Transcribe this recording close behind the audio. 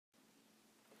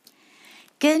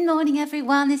Good morning,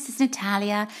 everyone. This is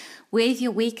Natalia with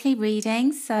your weekly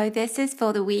reading. So this is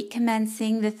for the week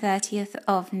commencing the 30th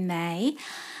of May.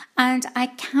 And I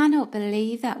cannot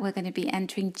believe that we're going to be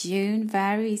entering June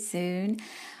very soon.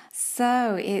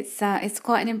 So it's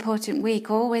quite an important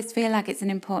week. I always feel like it's an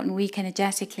important week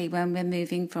energetically when we're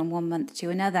moving from one month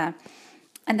to another.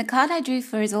 And the card I drew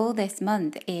for us all this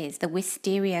month is the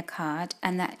Wisteria card,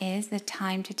 and that is the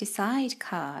Time to Decide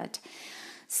card.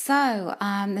 So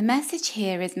the message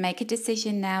here is make a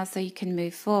decision now so you can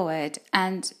move forward.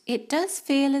 And it does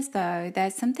feel as though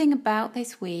there's something about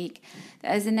this week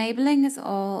that is enabling us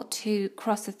all to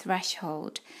cross a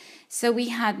threshold. So we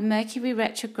had Mercury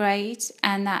retrograde,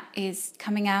 and that is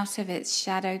coming out of its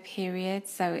shadow period.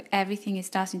 So everything is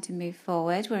starting to move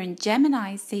forward. We're in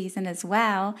Gemini season as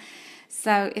well.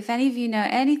 So if any of you know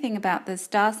anything about the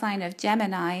star sign of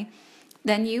Gemini,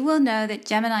 then you will know that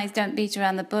Geminis don't beat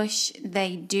around the bush.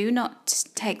 They do not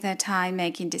take their time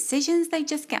making decisions. They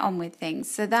just get on with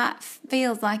things. So that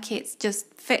feels like it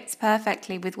just fits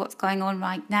perfectly with what's going on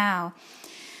right now.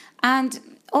 And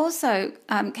also,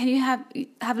 can you have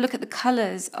a look at the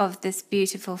colours of this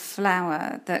beautiful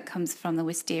flower that comes from the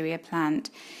wisteria plant?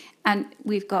 And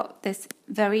we've got this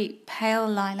very pale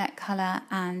lilac colour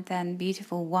and then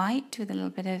beautiful white with a little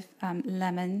bit of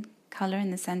lemon colour in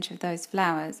the centre of those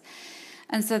flowers.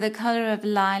 And so the colour of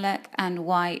lilac and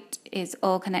white is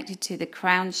all connected to the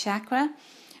crown chakra,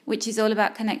 which is all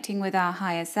about connecting with our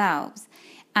higher selves.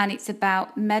 And it's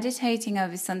about meditating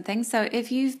over something. So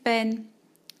if you've been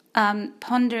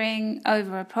pondering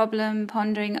over a problem,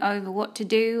 pondering over what to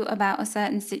do about a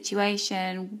certain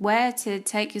situation, where to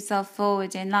take yourself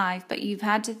forward in life, but you've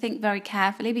had to think very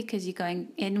carefully because you're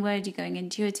going inward, you're going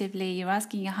intuitively, you're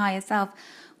asking your higher self,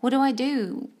 what do I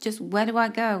do? Just where do I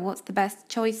go? What's the best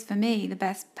choice for me? The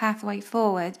best pathway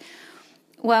forward?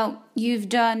 Well, you've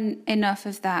done enough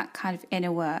of that kind of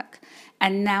inner work.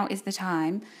 And now is the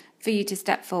time for you to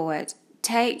step forward.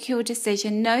 Take your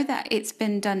decision. Know that it's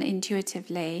been done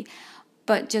intuitively,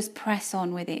 but just press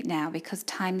on with it now because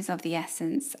time is of the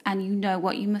essence and you know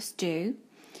what you must do.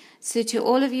 So to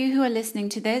all of you who are listening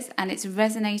to this and it's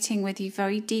resonating with you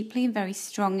very deeply and very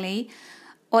strongly,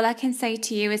 all I can say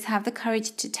to you is have the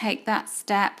courage to take that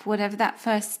step, whatever that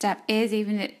first step is,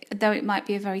 though it might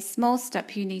be a very small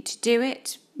step, you need to do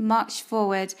it. March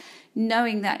forward,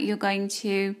 knowing that you're going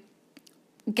to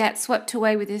get swept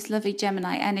away with this lovely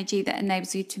Gemini energy that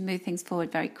enables you to move things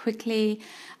forward very quickly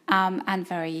and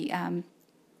very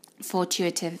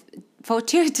fortuitously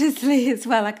as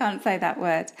well. I can't say that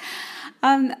word.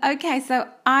 Okay, so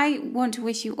I want to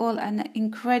wish you all an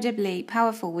incredibly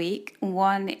powerful week,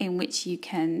 one in which you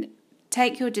can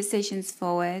take your decisions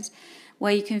forward,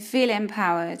 where you can feel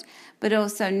empowered, but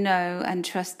also know and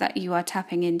trust that you are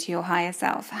tapping into your higher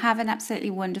self. Have an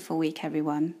absolutely wonderful week,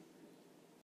 everyone.